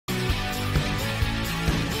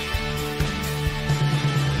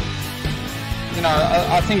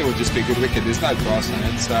I think it will just be a good wicket. There's no grass on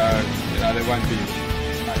it, so there won't be.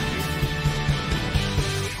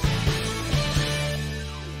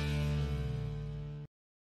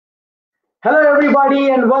 Hello everybody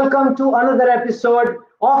and welcome to another episode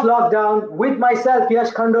of Lockdown with myself Yash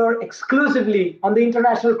Khandor, exclusively on the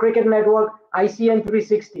International Cricket Network ICN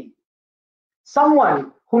 360.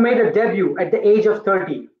 Someone who made a debut at the age of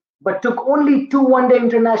 30 but took only 2 one-day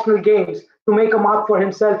international games to make a mark for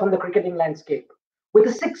himself on the cricketing landscape. With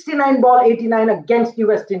a 69 ball 89 against the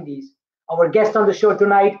West Indies, our guest on the show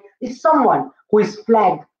tonight is someone who is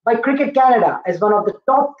flagged by Cricket Canada as one of the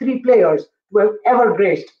top 3 players who have ever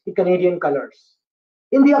graced the Canadian colours.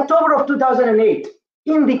 In the October of 2008,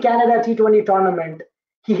 in the Canada T20 tournament,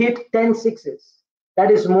 he hit 10 sixes.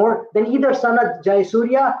 That is more than either Sanath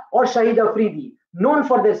Jayasuriya or Shahid Afridi, known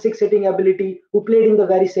for their six-hitting ability, who played in the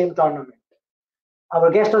very same tournament.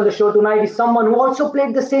 Our guest on the show tonight is someone who also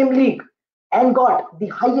played the same league and got the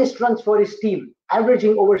highest runs for his team,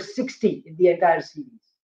 averaging over 60 in the entire series.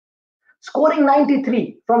 Scoring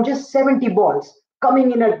 93 from just 70 balls,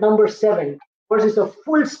 coming in at number 7 versus a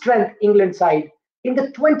full-strength England side in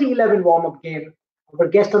the 2011 warm-up game. Our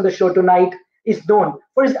guest on the show tonight is known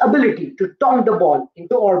for his ability to taunt the ball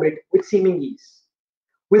into orbit with seeming ease.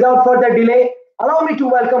 Without further delay, allow me to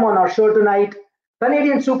welcome on our show tonight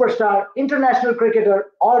Canadian superstar, international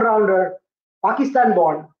cricketer, all-rounder,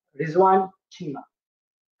 Pakistan-born Rizwan Cheema.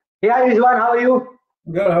 Hey, hi Rizwan, how are you?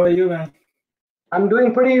 Good, how are you, man? I'm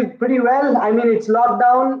doing pretty well. I mean, it's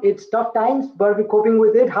lockdown, it's tough times, but we're coping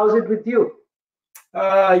with it. How's it with you?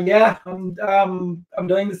 Yeah, I'm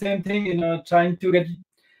doing the same thing. Trying to get.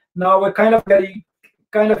 Now we're kind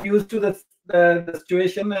of used to the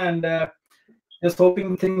situation, and just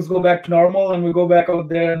hoping things go back to normal and we go back out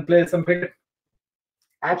there and play some cricket.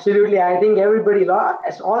 Absolutely, I think everybody,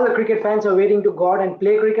 as all the cricket fans, are waiting to go out and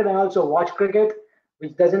play cricket and also watch cricket,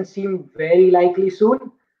 which doesn't seem very likely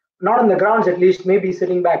soon. Not on the grounds, at least, maybe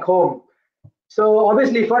sitting back home. So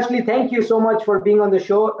obviously, firstly, thank you so much for being on the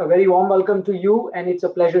show. A very warm welcome to you, and it's a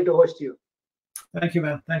pleasure to host you. Thank you,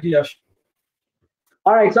 man. Thank you, Yash.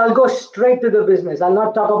 All right, so I'll go straight to the business. I'll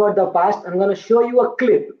not talk about the past. I'm going to show you a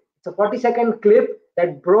clip. It's a 40-second clip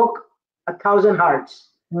that broke 1,000 hearts.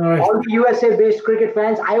 All All the USA-based cricket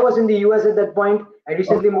fans. I was in the US at that point. I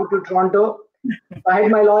recently moved to Toronto. I had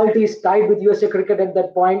my loyalties tied with USA cricket at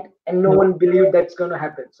that point, and no one believed that's going to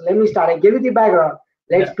happen. So let me start. I give you the background.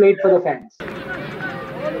 Let's play it for the fans.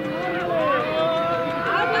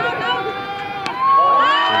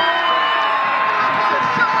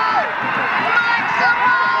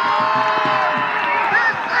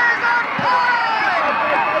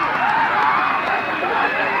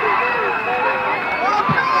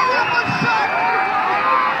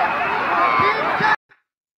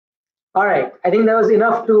 All right, I think that was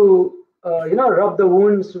enough to rub the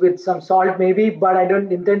wounds with some salt maybe, but I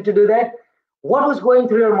don't intend to do that. What was going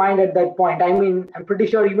through your mind at that point? I mean, I'm pretty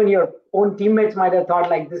sure even your own teammates might have thought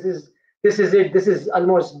like, this is it, this is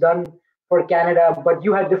almost done for Canada, but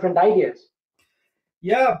you had different ideas.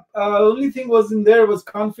 Yeah, only thing was in there was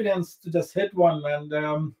confidence to just hit one,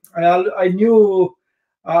 and I knew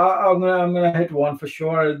I'm gonna hit one for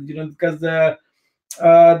sure, because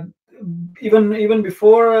even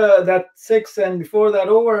before that 6 and before that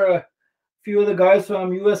over, a few of the guys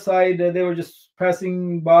from US side, they were just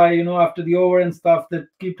passing by, after the over and stuff, that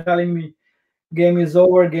keep telling me, game is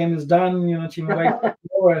over, game is done, Cheema,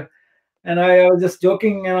 over. And I was just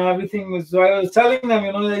joking and everything was, so I was telling them,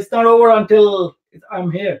 it's not over until I'm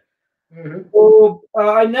here. Mm-hmm. So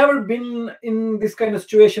I never been in this kind of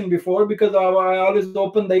situation before, because I always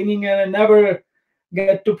open the inning and I never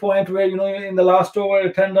get to point where, in the last over,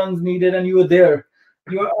 10 runs needed and you were there.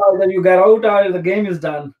 Either you get out or the game is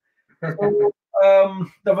done. So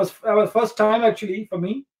that was first time actually for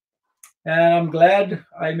me, and I'm glad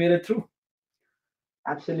I made it through.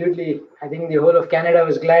 Absolutely. I think the whole of Canada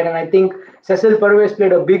was glad, and I think Cecil Pervez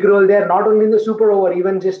played a big role there, not only in the super over,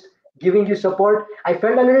 even just giving you support. I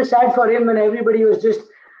felt a little sad for him when everybody was just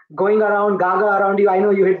going around, gaga around you. I know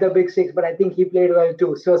you hit the big 6, but I think he played well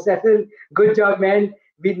too. So Cecil, good job, man.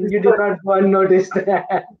 You did not go unnoticed.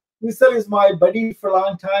 Cecil is my buddy for a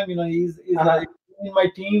long time. He's in my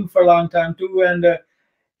team for a long time too, and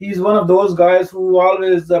he's one of those guys who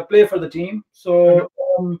always play for the team. So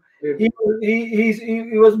he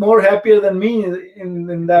was more happier than me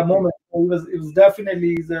in that moment. It was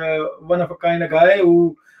definitely one of a kind of guy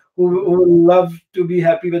who love to be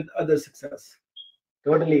happy with other success.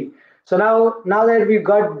 Totally. So now that we've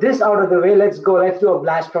got this out of the way, let's do a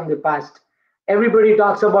blast from the past. Everybody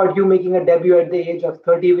talks about you making a debut at the age of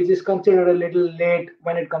 30, which is considered a little late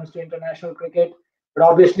when it comes to international cricket. But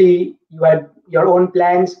obviously, you had your own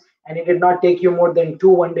plans, and it did not take you more than 2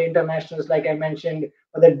 one-day internationals, like I mentioned,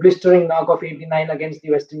 for that blistering knock of 89 against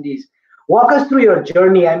the West Indies. Walk us through your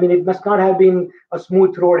journey. I mean, it must not have been a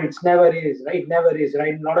smooth road. It's never is, right? Never is,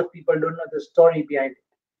 right? A lot of people don't know the story behind it.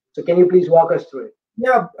 So, can you please walk us through it?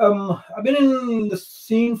 Yeah, I've been in the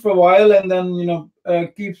scene for a while, and then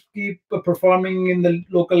keep performing in the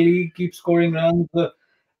local league, keep scoring runs,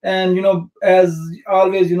 and as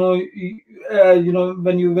always, when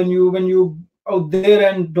you out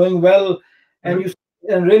there and doing well, and Mhm. you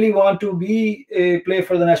and really want to be a play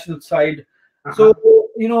for the national side. So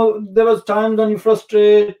Uh-huh. there was times when you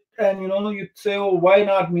frustrate, and you'd say, oh, why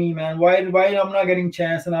not me, man? Why I'm not getting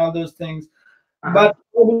chance and all those things. Uh-huh. But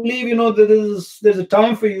I believe there's a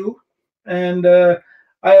time for you, and I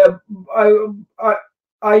I I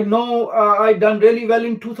I know I done really well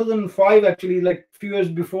in 2005, actually, like few years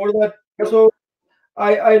before that. Yep. So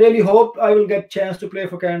I really hope I will get chance to play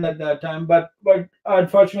for Canada at that time, but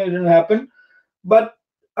unfortunately it didn't happen. But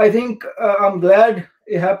I think I'm glad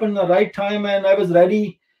it happened at the right time, and I was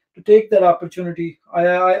ready to take that opportunity.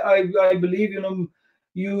 I believe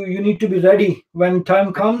you need to be ready when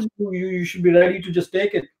time comes. You should be ready to just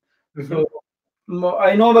take it. Mhm. So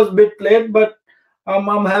I know I was a bit late, but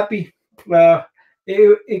I'm happy.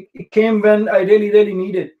 It came when I really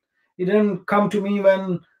needed. It didn't come to me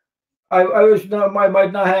when I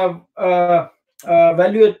might not have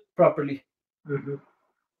value it properly. Mhm.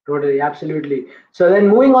 Totally, absolutely. So then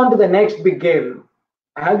moving on to the next big game.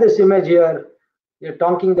 I have this image here. You're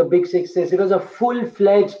talking the big sixes. It was a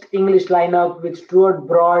full-fledged English lineup with Stuart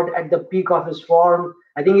Broad at the peak of his form.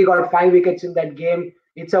 I think he got 5 wickets in that game.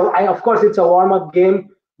 Of course, it's a warm-up game,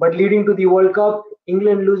 but leading to the World Cup,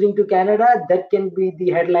 England losing to Canada, that can be the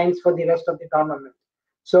headlines for the rest of the tournament.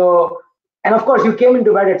 So, and of course, you came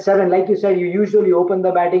into bat at 7. Like you said, you usually open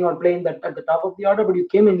the batting or play at the top of the order, but you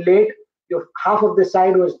came in late. Your half of the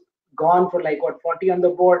side was gone for like what 40 on the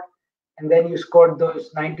board, and then you scored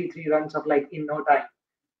those 93 runs of like in no time.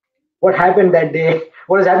 What happened that day?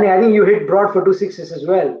 What is happening? I think you hit Broad for 2 sixes as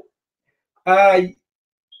well. Uh,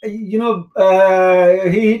 he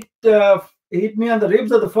hit me on the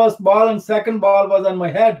ribs of the first ball, and second ball was on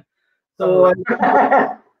my head. So Oh.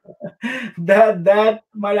 that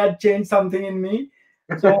might have changed something in me.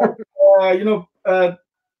 So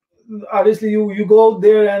obviously you go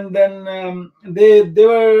there, and then they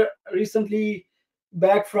were recently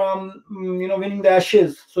back from winning the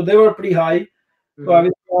Ashes, so they were pretty high. So Mhm.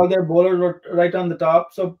 obviously all their bowlers were right on the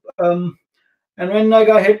top. So and when I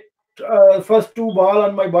got hit first two ball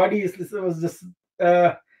on my body, it was just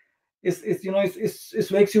it's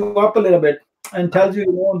it wakes you up a little bit and tells you,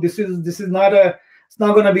 this is not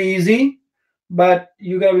going to be easy, but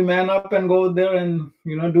you got to be man up and go there and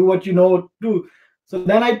do what you know to do. So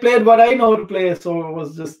then I played what I know to play, so it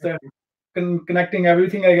was just connecting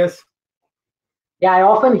everything, I guess. Yeah, I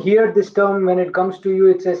often hear this term when it comes to you.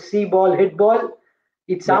 It's a see ball, hit ball.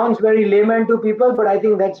 It Yeah. sounds very layman to people, but I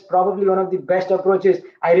think that's probably one of the best approaches.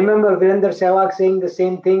 I remember Virender Sehwag saying the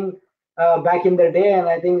same thing back in the day, and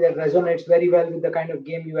I think that resonates very well with the kind of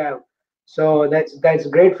game you have. So that's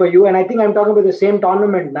great for you. And I think I'm talking about the same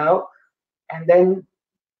tournament now. And then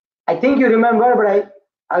I think you remember, but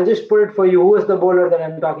I'll just put it for you. Who was the bowler that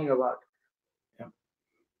I'm talking about? Yeah.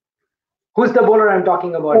 Who's the bowler I'm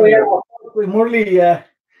talking about Oh yeah, here? Murli. Yeah,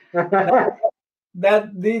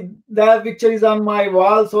 that picture is on my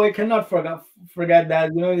wall, so I cannot forget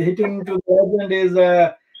that. Hitting to the legend is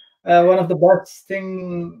one of the best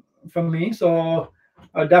thing for me. So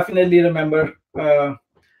I definitely remember.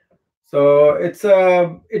 So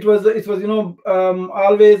it was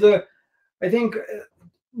always I think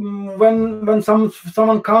when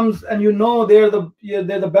someone comes and they're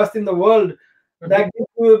the best in the world, Mhm. that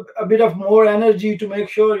gives you a bit of more energy to make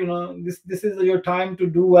sure this is your time to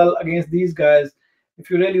do well against these guys if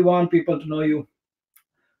you really want people to know you.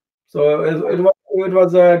 So it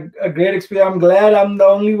was a great experience. I'm glad I'm the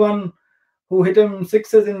only one who hit him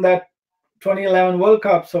sixes in that 2011 World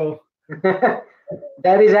Cup. So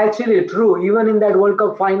That is actually true. Even in that World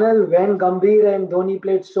Cup final, when Gambhir and Dhoni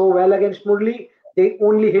played so well against Murli, they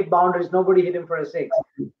only hit boundaries. Nobody hit him for a six.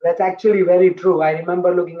 That's actually very true. I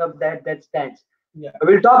remember looking up that stats. yeah.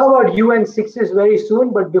 We'll talk about you and sixes very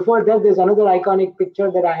soon, but before that, there's another iconic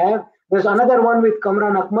picture that I have. There's another one with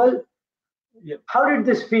Kamran Akmal. Yeah. How did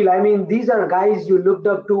this feel? I mean, these are guys you looked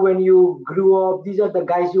up to when you grew up. These are the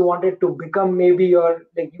guys you wanted to become, maybe, or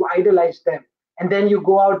like you idolized them. And then you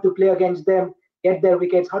go out to play against them, get their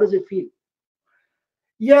wickets. How does it feel?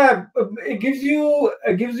 Yeah, it gives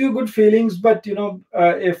you good feelings, but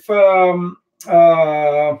if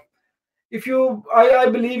uh, if you, I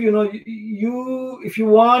believe, you if you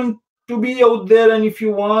want to be out there, and if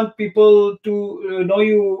you want people to know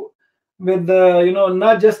you with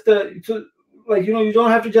not just like you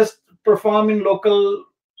don't have to just perform in local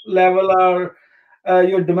level or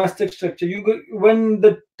your domestic structure. When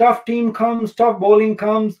the tough team comes, tough bowling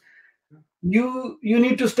comes, you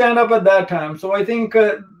need to stand up at that time. So I think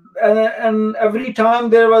and every time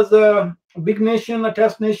there was a big nation, a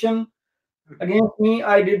test nation against me,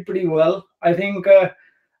 I did pretty well. I think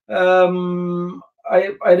I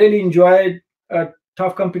really enjoyed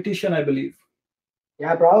tough competition, I believe.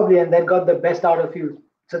 Yeah, probably, and that got the best out of you.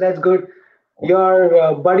 So that's good.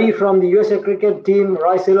 Your buddy from the USA cricket team,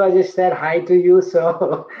 Roy Silva, just said hi to you.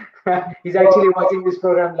 So he's actually watching this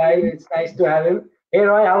program live. It's nice to have him. Hey,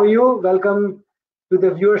 Roy, how are you? Welcome to the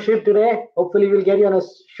viewership today. Hopefully, we'll get you on a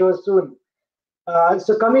show soon.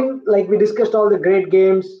 So coming, like we discussed all the great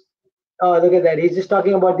games. Oh, look at that. He's just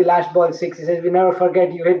talking about the last ball six. He says, we never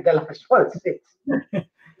forget you hit the last ball six.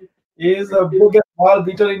 He is a biggest ball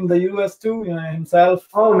beater in the US too, himself.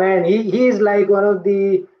 Oh man, he is like one of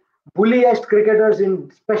the bulliest cricketers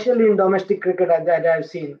especially in domestic cricket that I've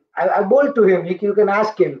seen. I bowled to him. You can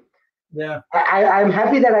ask him. Yeah. I'm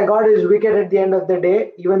happy that I got his wicket at the end of the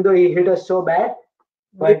day, even though he hit us so bad.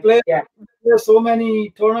 We play so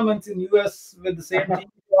many tournaments in US with the same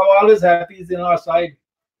team. I'm always happy he's in our side.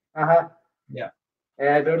 Yeah.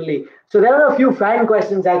 Yeah, totally. So there are a few fan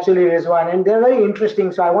questions actually, Rizwan, and they're very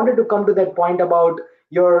interesting. So I wanted to come to that point about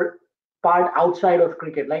your part outside of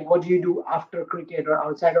cricket. Like, what do you do after cricket or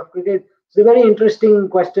outside of cricket? It's a very interesting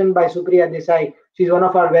question by Supriya Desai. She's one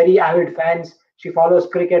of our very avid fans. She follows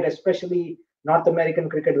cricket, especially North American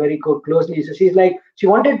cricket, very closely. So she's like, she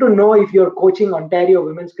wanted to know if you're coaching Ontario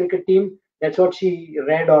women's cricket team. That's what she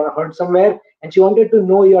read or heard somewhere. And she wanted to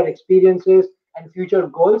know your experiences and future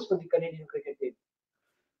goals for the Canadian cricket team.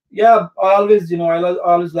 Yeah, I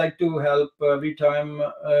always like to help every time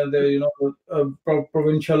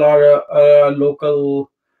provincial or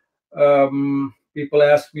local people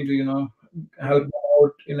ask me to help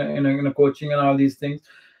out in a coaching and all these things.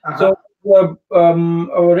 So a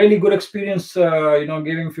really good experience,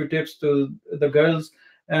 giving a few tips to the girls,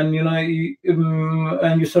 and and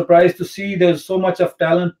you're surprised to see there's so much of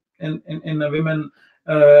talent in the women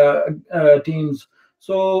teams.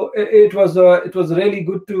 So it was really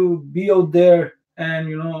good to be out there and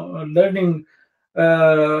learning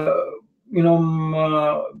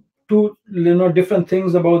different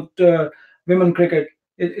things about women cricket.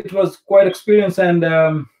 It was quite experience, and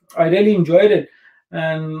I really enjoyed it,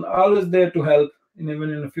 and always there to help even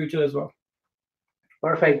in the future as well.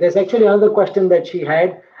 Perfect. There's actually another question that she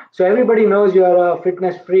had. So everybody knows you're a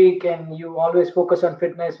fitness freak and you always focus on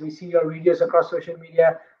fitness. We see your videos across social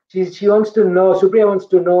media. She wants to know, Supriya wants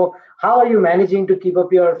to know, how are you managing to keep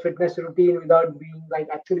up your fitness routine without being like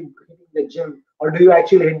actually hitting the gym? Or do you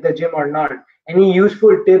actually hit the gym or not? Any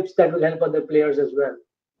useful tips that will help other players as well?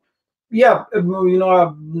 Yeah, I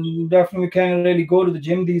definitely can't really go to the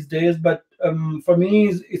gym these days, but for me,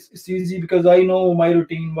 it's easy because I know my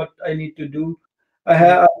routine, what I need to do. I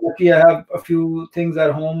have a few things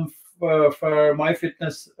at home for my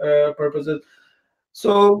fitness purposes.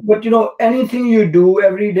 So, but anything you do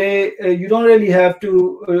every day, you don't really have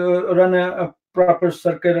to run a proper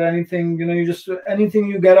circuit or anything. You just anything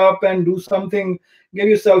you get up and do something, give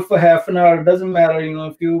yourself a half an hour. It doesn't matter,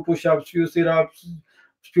 a few push-ups, few sit-ups,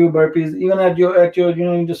 few burpees. Even at your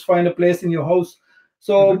you just find a place in your house.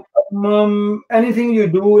 So anything you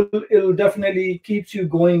do, it'll definitely keeps you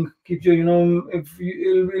going. Keeps you,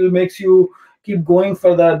 it makes you keep going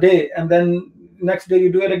for the day, and then next day you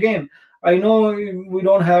do it again. I know we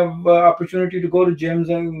don't have opportunity to go to gyms,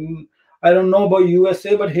 and I don't know about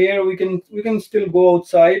USA, but here we can still go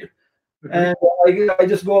outside, and I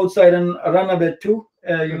just go outside and run a bit too.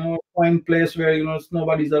 Find place where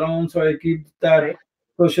nobody's around, so I keep that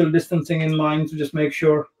social distancing in mind to just make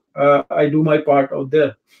sure I do my part out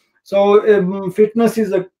there. So fitness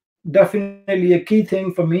is definitely a key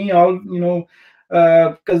thing for me.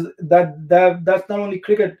 Because that's not only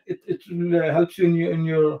cricket; it helps you in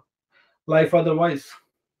your life otherwise.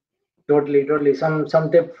 Totally.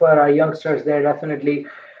 Some tip for our youngsters there, definitely.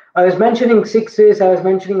 I was mentioning sixes. I was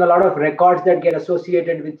mentioning a lot of records that get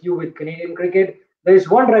associated with you with Canadian cricket. There is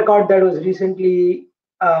one record that was recently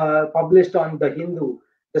published on the Hindu,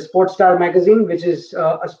 the Sports Star magazine, which is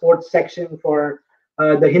a sports section for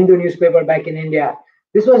the Hindu newspaper back in India.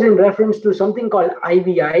 This was in reference to something called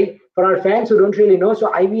IVI. For our fans who don't really know,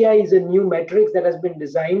 so IVI is a new metrics that has been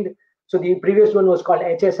designed. So the previous one was called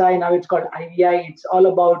HSI, now it's called IVI. It's all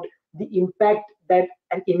about the impact that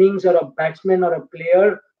an innings or a batsman or a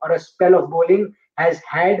player or a spell of bowling has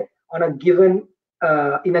had on a given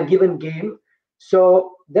in a given game.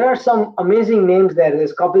 So there are some amazing names there.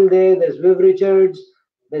 There's Kapil Dev, there's Viv Richards,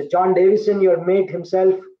 there's John Davison, your mate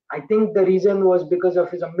himself. I think the reason was because of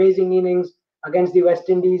his amazing innings against the West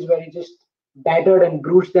Indies, where he just battered and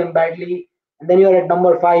bruised them badly. And then you're at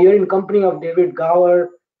number 5. You're in company of David Gower,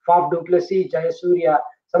 Faf du Plessis, Jayasuriya,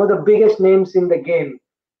 some of the biggest names in the game.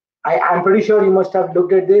 I'm pretty sure you must have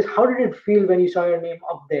looked at this. How did it feel when you saw your name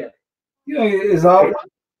up there? It's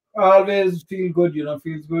always feel good.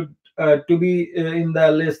 Feels good to be in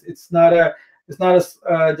the list. It's not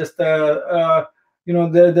just the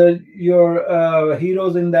your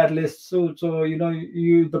heroes in that list. So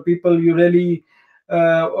you the people you really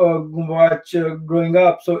watch growing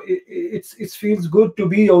up. So it feels good to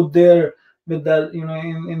be out there with that,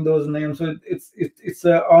 in those names. So it's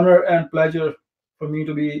an honor and pleasure for me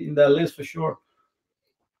to be in that list for sure.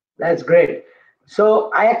 That's great.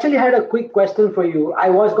 So I actually had a quick question for you. I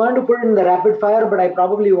was going to put it in the rapid fire, but I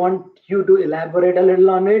probably want you to elaborate a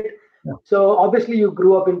little on it. Yeah. So obviously you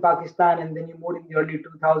grew up in Pakistan and then you moved in the early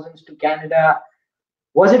 2000s to Canada.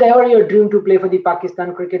 Was it ever your dream to play for the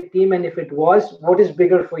Pakistan cricket team? And if it was, what is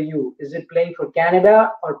bigger for you? Is it playing for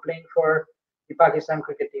Canada or playing for the Pakistan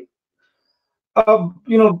cricket team?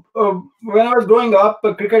 When I was growing up,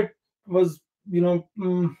 cricket was,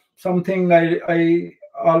 something I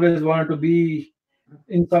always wanted to be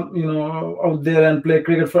in some, out there and play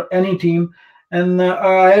cricket for any team. And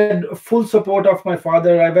I had full support of my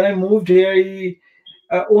father. When I moved here, he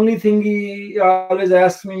only thing he always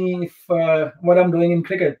asked me if what I'm doing in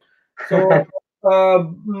cricket. So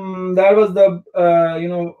that was the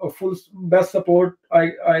full best support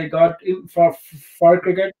I got in for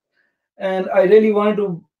cricket, and I really wanted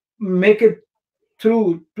to make it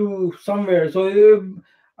through to somewhere. So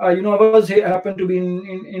I was happened to be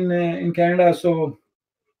in Canada, so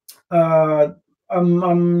I'm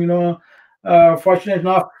fortunate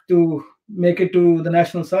enough to make it to the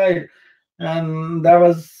national side, and that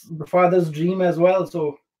was the father's dream as well.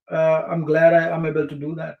 So I'm glad I'm able to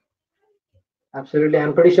do that. Absolutely.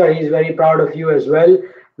 I'm pretty sure he's very proud of you as well,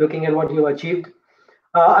 looking at what you achieved.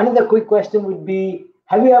 Another quick question would be,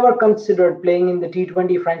 have you ever considered playing in the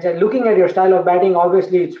T20 franchise? Looking at your style of batting,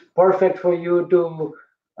 obviously it's perfect for you to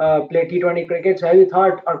play T20 cricket. So have you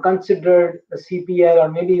thought or considered a CPL or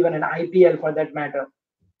maybe even an IPL for that matter?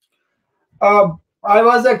 I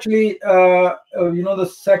was actually,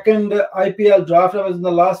 the second IPL draft. I was in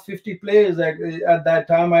the last 50 players at that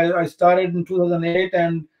time. I started in 2008,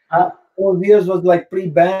 and 4 years was like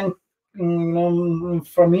pre-bank,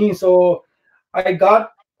 for me. So I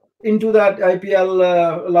got into that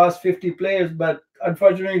IPL last 50 players, but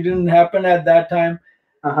unfortunately it didn't happen at that time.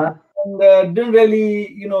 And didn't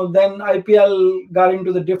really, then IPL got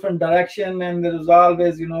into the different direction, and there was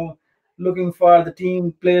always, looking for the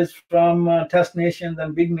team players from test nations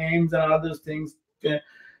and big names and other things.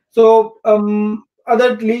 So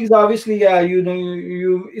other leagues, obviously,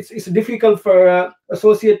 it's difficult for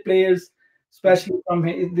associate players, especially from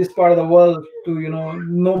this part of the world, to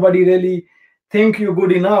nobody really think you're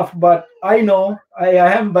good enough. But I know I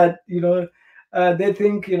am, but they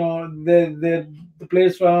think the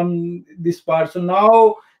players from this part. So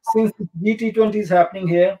now, since the T20 is happening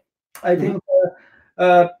here, I think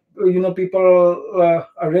people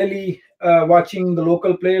are really watching the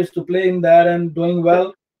local players to play in that and doing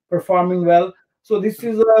well, performing well. So this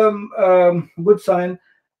is a good sign.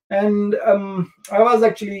 And I was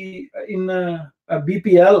actually in a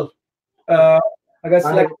BPL. I got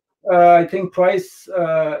selected, I think, twice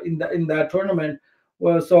in that tournament.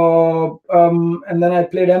 So and then I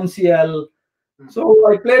played MCL.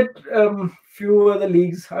 So I played few other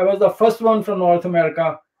leagues. I was the first one from North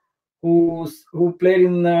America who played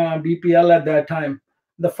in BPL at that time,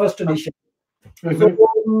 the first edition. So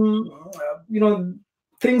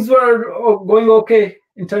things were going okay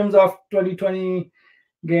in terms of 2020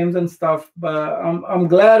 games and stuff. But I'm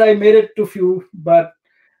glad I made it to few, but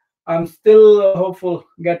I'm still hopeful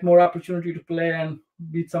get more opportunity to play and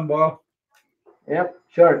beat some ball. Yep,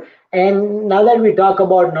 sure. And now that we talk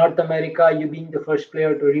about North America, you being the first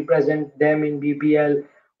player to represent them in BPL,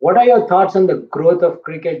 what are your thoughts on the growth of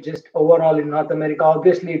cricket just overall in North America?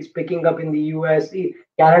 Obviously, it's picking up in the US.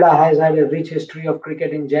 Canada has had a rich history of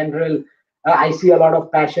cricket in general. I see a lot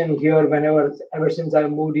of passion here ever since I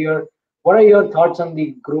moved here. What are your thoughts on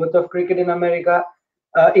the growth of cricket in America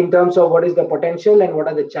in terms of what is the potential and what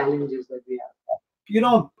are the challenges that we have?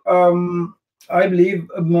 I believe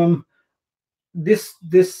the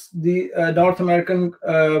North American,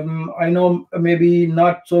 I know maybe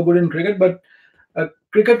not so good in cricket, but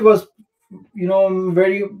cricket was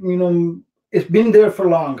very, it's been there for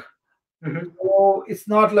long. So it's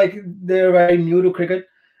not like they're very new to cricket.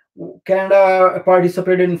 Canada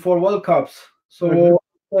participated in 4 World Cups, so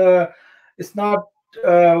it's not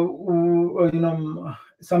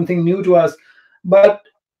something new to us. But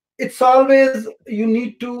it's always, you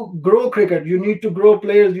need to grow cricket. You need to grow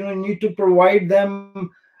players. You need to provide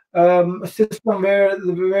them a system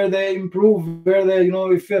where they improve, where they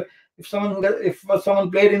if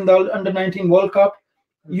someone played in the under-19 World Cup,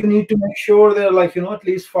 you need to make sure they're at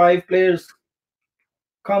least 5 players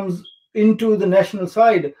comes into the national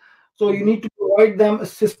side. So you need to provide them a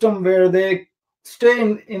system where they stay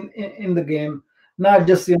in the game, not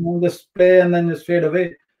just just play and then just fade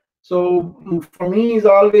away. So for me, is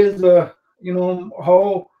always how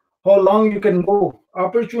long you can go,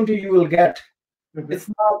 opportunity you will get. It's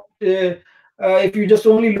not if you're just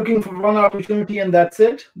only looking for one opportunity and that's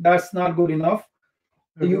it, that's not good enough.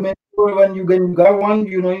 You make sure when you got one,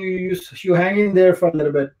 you hang in there for a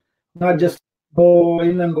little bit, not just go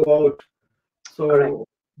in and go out.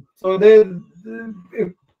 So they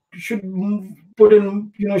should put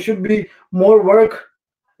in, should be more work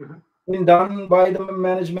being done by the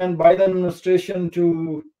management, by the administration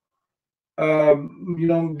to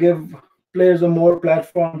give players a more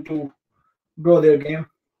platform to grow their game.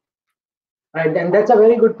 Right, and that's a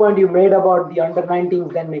very good point you made about the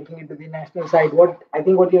under-19s then making it to the national side. What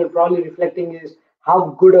you're probably reflecting is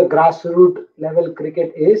how good a grassroots level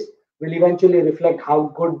cricket is will eventually reflect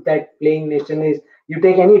how good that playing nation is. You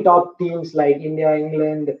take any top teams like India,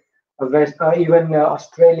 England, even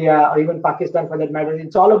Australia, or even Pakistan for that matter.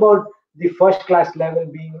 It's all about the first-class level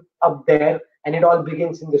being up there, and it all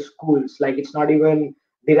begins in the schools. Like, it's not even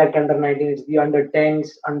direct under-19; it's the under-10s,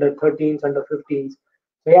 under-13s, under-15s.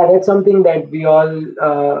 So yeah, that's something that we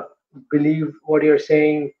all believe. What you're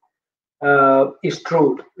saying is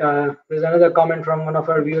true. There's another comment from one of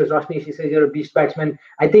our viewers, Roshni. She says you're a beast batsman.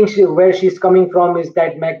 I think where she's coming from is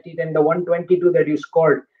that McT10, the 122 that you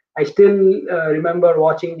scored. I still remember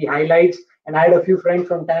watching the highlights, and I had a few friends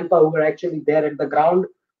from Tampa who were actually there at the ground,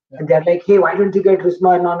 and they're like, "Hey, why don't you get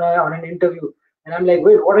Rizwan on an interview?" And I'm like,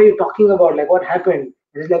 "Wait, what are you talking about? Like, what happened?"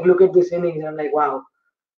 It's like, "Look at this innings." And I'm like, "Wow."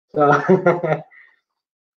 So.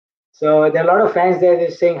 So there are a lot of fans there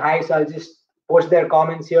just saying hi, so I'll just post their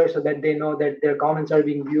comments here so that they know that their comments are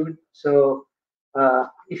being viewed. So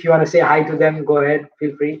if you want to say hi to them, go ahead,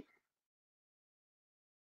 feel free.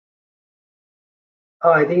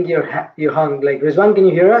 Oh, I think you hung. Like, Rizwan, can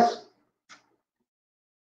you hear us?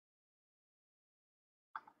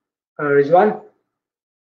 Rizwan?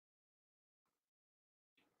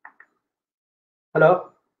 Hello?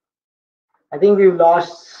 I think we've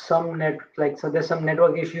lost some so there's some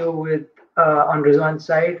network issue with on Rizwan's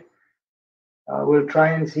side. We'll try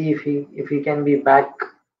and see if he can be back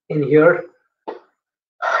in here.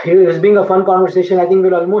 It's being a fun conversation. I think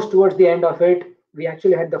we're almost towards the end of it. We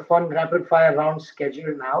actually had the fun rapid fire round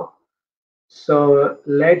scheduled now. So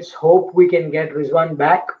let's hope we can get Rizwan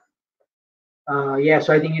back. Yeah,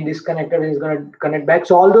 so I think he disconnected and he's going to connect back.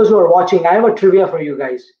 So all those who are watching, I have a trivia for you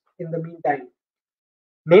guys in the meantime.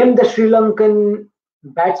 Name the Sri Lankan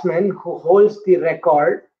batsman who holds the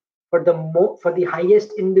record for the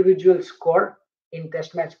highest individual score in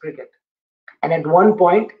Test match cricket. And at one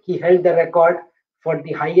point, he held the record for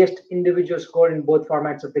the highest individual score in both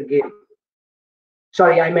formats of the game.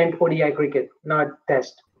 Sorry, I meant ODI cricket, not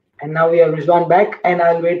Test. And now we have Rizwan back, and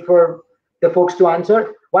I'll wait for the folks to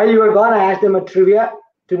answer. While you were gone, I asked them a trivia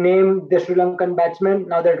to name the Sri Lankan batsman.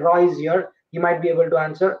 Now that Roy is here, he might be able to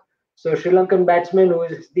answer. So Sri Lankan batsman who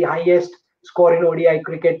is the highest score in ODI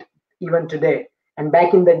cricket even today. And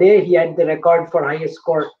back in the day, he had the record for highest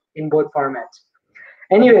score in both formats.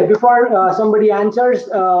 Anyway, before somebody answers,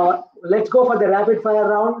 let's go for the rapid fire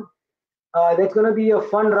round. That's going to be a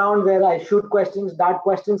fun round where I shoot questions, dart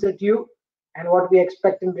questions at you. And what we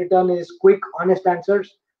expect in return is quick, honest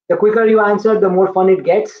answers. The quicker you answer, the more fun it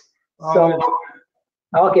gets. So,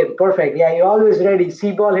 okay, perfect. Yeah, you're always ready.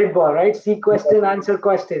 See ball, hit ball, right? See question, answer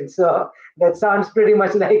question. So that sounds pretty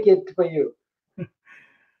much like it for you.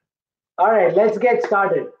 All right, let's get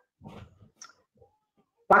started.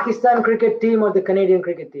 Pakistan cricket team or the Canadian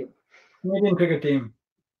cricket team? Canadian cricket team.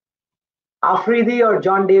 Afridi or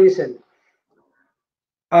John Davison?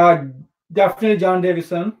 Definitely John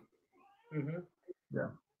Davison. Yeah.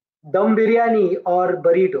 Dum biryani or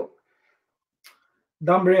burrito?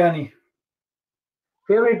 Dum biryani.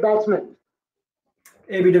 Favorite batsman?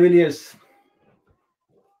 AB de Villiers.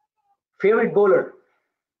 Favorite bowler?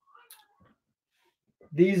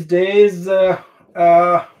 These days,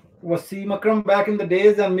 Wasim Akram back in the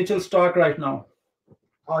days and Mitchell Starc right now.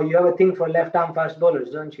 Oh, you have a thing for left-arm fast bowlers,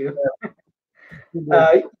 don't you?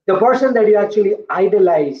 The person that you actually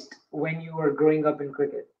idolized when you were growing up in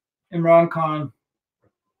cricket. Imran Khan.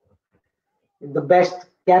 The best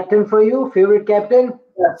captain for you, favorite captain?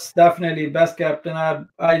 Yes, definitely best captain. I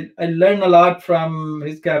learned a lot from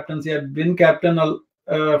his captaincy. I've been captain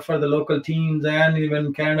for the local teams and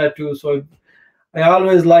even Canada too. So I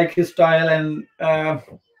always like his style. And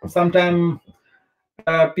sometimes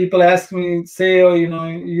people ask me, say, oh,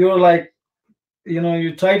 you're like,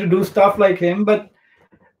 you try to do stuff like him, but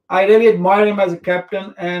I really admire him as a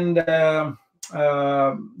captain and the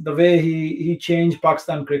way he changed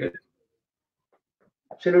Pakistan cricket.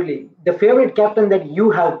 Absolutely. The favorite captain that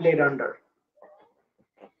you have played under?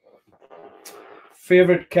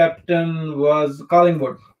 Favorite captain was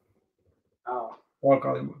Collingwood. Oh. Or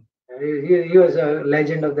Collingwood. He was a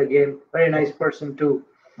legend of the game. Very nice person too.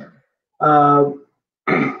 A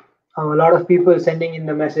lot of people sending in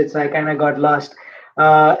the message, so I kind of got lost.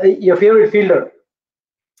 Your favorite fielder?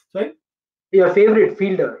 Sorry? Your favorite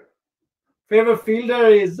fielder? Favorite fielder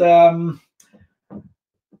is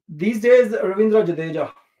these days Ravindra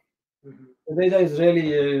Jadeja. Jadeja is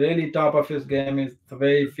really top of his game. Is the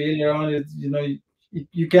way he fields around. It's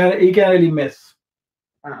he can't really miss.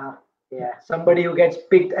 Yeah, somebody who gets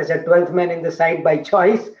picked as a 12th man in the side by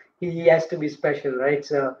choice, he has to be special, right?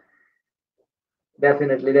 So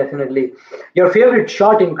definitely. Your favorite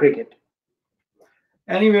shot in cricket?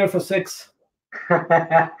 Anywhere for 6.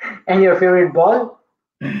 And your favorite ball?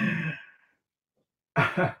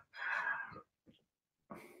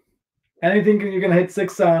 Anything you can hit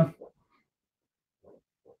 6 on.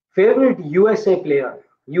 Favorite USA player,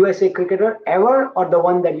 USA cricketer ever, or the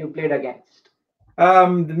one that you played against?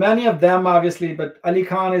 Many of them, obviously, but Ali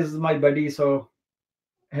Khan is my buddy, so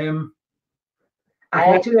him. I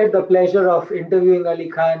actually had the pleasure of interviewing Ali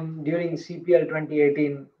Khan during CPL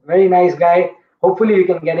 2018. Very nice guy. Hopefully, we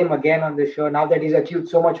can get him again on the show now that he's achieved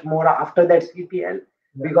so much more after that CPL.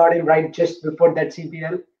 Yeah. We got him right just before that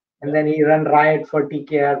CPL, and then he ran riot for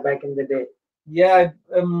TKR back in the day. Yeah,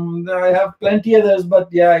 I have plenty others, but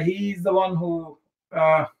yeah, he's the one who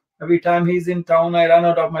every time he's in town, I run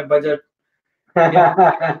out of my budget.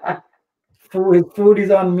 Yeah. His food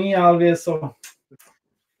is on me always, so.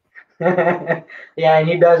 Yeah, and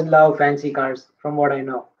he does love fancy cars, from what I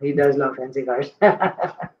know. He does love fancy cars.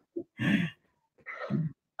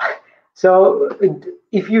 So,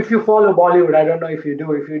 if you follow Bollywood, I don't know if you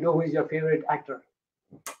do. If you do, who is your favorite actor?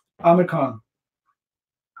 Amir Khan.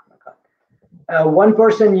 One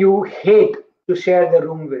person you hate to share the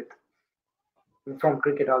room with from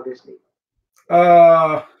cricket, obviously. They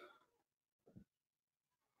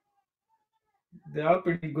are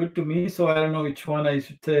pretty good to me, so I don't know which one I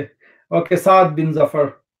should say. Okay, Saad bin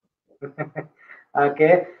Zafar.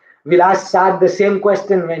 Okay, we'll ask Saad the same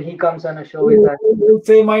question when he comes on a show with us. He'll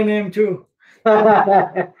say my name too.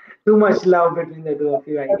 Too much love between the two of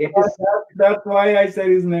you, I guess. That's why I said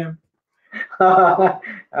his name.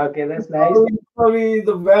 Okay, that's nice. Probably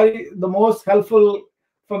the most helpful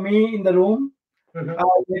for me in the room.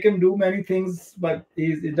 They can do many things, but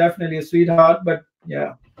he's definitely a sweetheart. But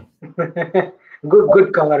yeah.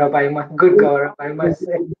 Good cover up. I must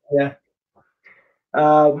say. Yeah.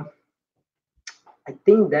 I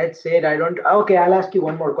think that's it. Okay, I'll ask you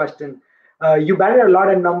one more question. You batted a lot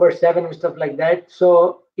at number 7 and stuff like that.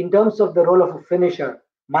 So, in terms of the role of a finisher,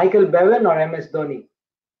 Michael Bevan or MS Dhoni?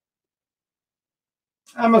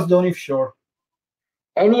 MS Dhoni, sure.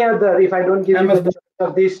 Any other? If I don't give you the choice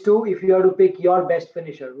of these two, if you have to pick your best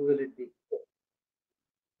finisher, who will it be?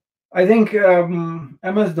 I think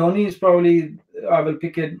MS Dhoni is probably, I will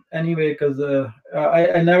pick it anyway because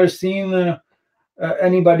I never seen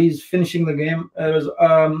anybody's finishing the game. It was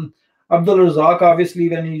Abdul Razak, obviously,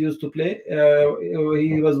 when he used to play.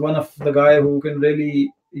 He was one of the guy who can really,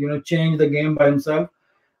 change the game by himself.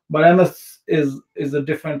 But MS is a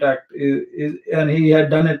different act, and he had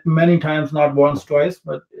done it many times, not once, twice,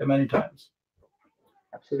 but many times.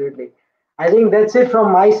 Absolutely. I think that's it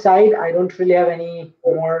from my side. I don't really have any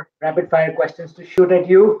more rapid fire questions to shoot at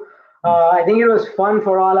you. I think it was fun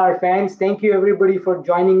for all our fans. Thank you everybody for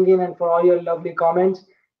joining in and for all your lovely comments.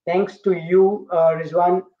 Thanks to you,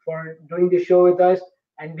 Rizwan, for doing the show with us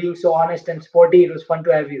and being so honest and sporty. It was fun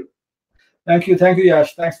to have you. Thank you,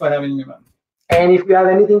 Yash. Thanks for having me, man. And if you have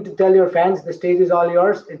anything to tell your fans, the stage is all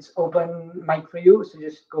yours. It's open mic for you, so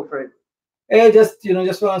just go for it. Hey, just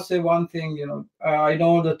want to say one thing. I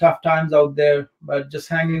know the tough times out there, but just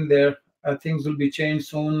hang in there. Things will be changed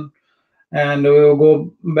soon, and we will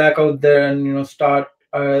go back out there and start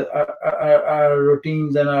our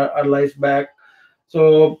routines and our life back.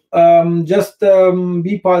 So just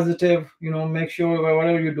be positive. Make sure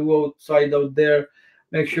whatever you do out there,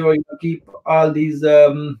 make sure you keep all these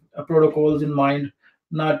protocols in mind,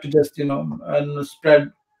 not to just and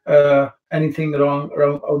spread anything wrong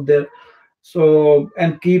around out there. So,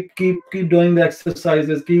 and keep doing the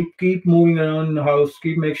exercises, keep moving around in the house,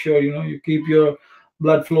 make sure you keep your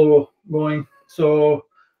blood flow going. So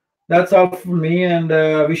that's all from me, and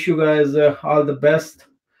wish you guys all the best,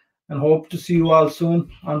 and hope to see you all soon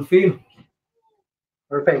on the field.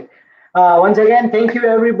 Perfect. Once again, thank you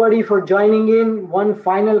everybody for joining in. One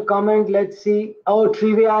final comment. Let's see. Oh,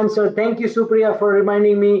 trivia answer. Thank you, Supriya, for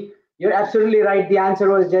reminding me. You're absolutely right. The answer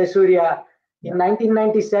was Jayasuriya. In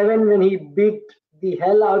 1997, when he beat the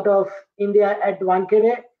hell out of India at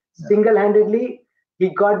Wankhede single-handedly, he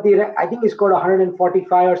got I think he scored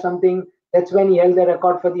 145 or something. That's when he held the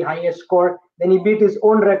record for the highest score. Then he beat his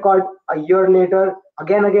own record a year later,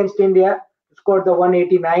 again against India, scored the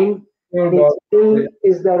 189. And it still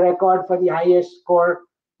is the record for the highest score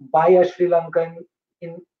by a Sri Lankan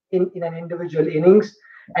in an individual innings.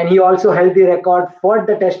 And he also held the record for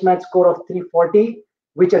the test match score of 340,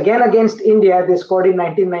 which again against India, they scored in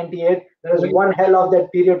 1998. There was one hell of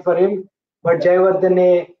that period for him. But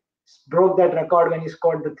Jayawardene broke that record when he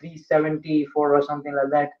scored the 374 or something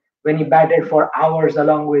like that, when he batted for hours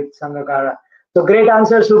along with Sangakkara. So great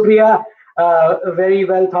answer, Supriya. A very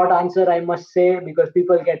well thought answer, I must say, because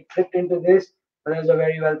people get tricked into this. But there's a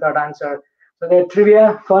very well thought answer. So the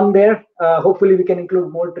trivia, fun there. Hopefully we can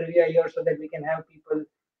include more trivia here so that we can have people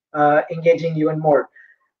engaging even more.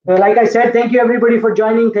 Like I said, thank you everybody for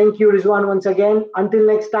joining. Thank you, Rizwan, once again. Until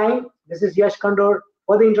next time, this is Yash Khandor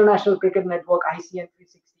for the International Cricket Network, ICN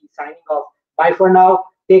 360, signing off. Bye for now.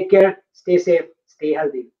 Take care. Stay safe. Stay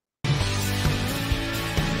healthy.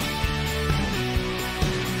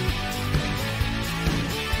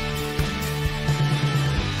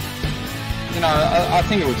 I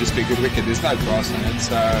think it will just be a good wicket. There's no grass on it,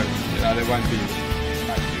 so there won't be